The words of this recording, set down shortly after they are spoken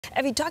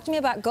Evy, talk to me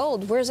about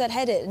gold. Where's that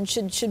headed? And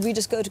should we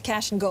just go to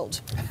cash and gold?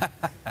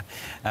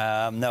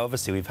 No,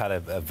 obviously we've had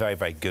a very,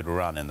 very good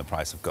run in the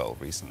price of gold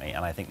recently,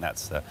 and I think that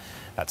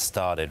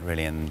started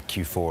really in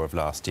Q4 of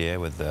last year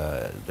with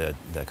the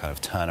kind of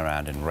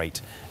turnaround in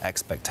rate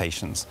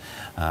expectations.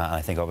 And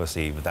I think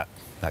obviously with that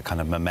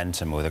kind of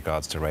momentum with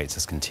regards to rates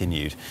has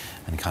continued,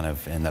 and kind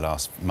of in the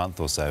last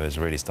month or so has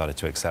really started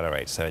to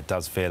accelerate. So it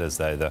does feel as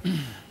though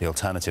the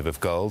alternative of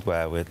gold,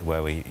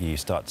 where you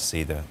start to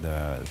see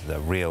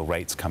the real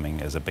rates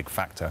coming as a big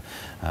factor,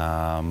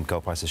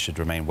 gold prices should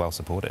remain well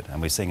supported,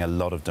 and we're seeing a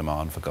lot of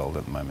demand for gold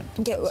at the moment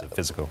in terms of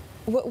physical.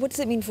 What does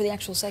it mean for the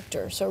actual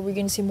sector? So are we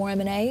going to see more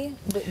M&A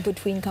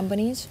between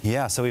companies?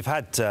 Yeah, so we've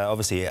had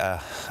obviously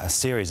a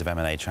series of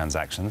M&A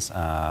transactions,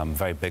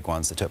 very big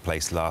ones that took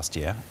place last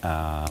year,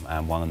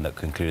 and one that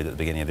concluded at the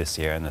beginning of this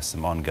year, and there's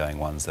some ongoing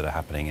ones that are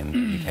happening in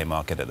the UK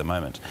market at the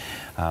moment.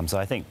 So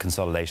I think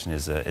consolidation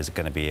is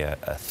going to be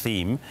a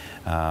theme.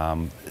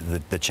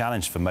 The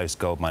challenge for most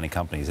gold mining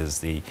companies is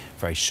the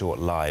very short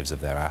lives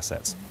of their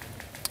assets.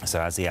 So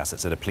as the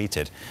assets are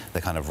depleted, the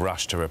kind of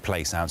rush to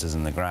replace ounces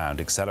in the ground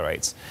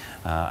accelerates.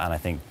 And I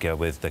think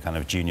with the kind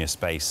of junior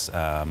space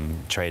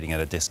trading at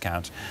a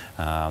discount,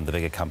 the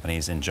bigger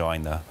companies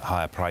enjoying the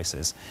higher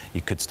prices,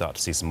 you could start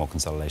to see some more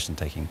consolidation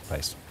taking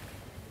place.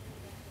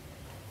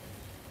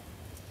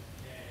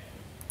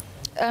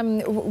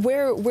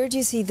 Where do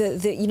you see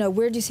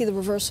where do you see the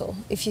reversal?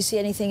 If you see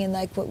anything in,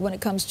 like, when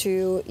it comes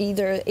to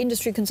either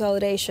industry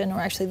consolidation or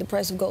actually the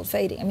price of gold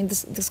fading? I mean,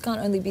 this can't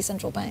only be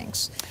central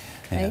banks.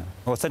 Yeah. Right?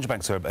 Well, central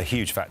banks are a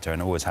huge factor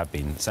and always have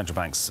been. Central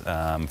banks,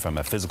 from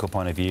a physical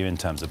point of view, in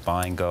terms of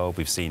buying gold,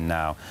 we've seen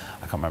now,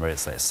 I can't remember,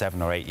 it's like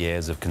 7 or 8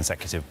 years of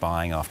consecutive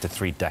buying after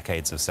 3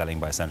 decades of selling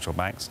by central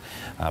banks.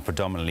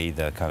 Predominantly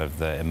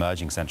the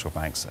emerging central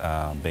banks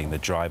being the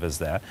drivers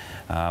there.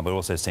 We're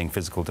also seeing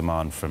physical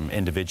demand from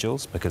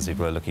individuals because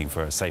people are looking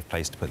for a safe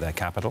place to put their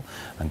capital,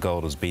 and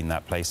gold has been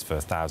that place for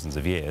thousands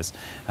of years.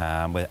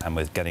 And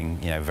with getting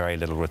very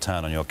little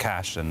return on your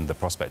cash and the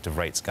prospect of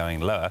rates going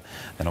lower,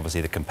 then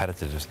obviously the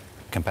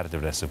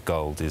competitiveness of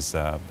gold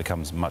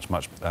becomes much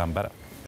better.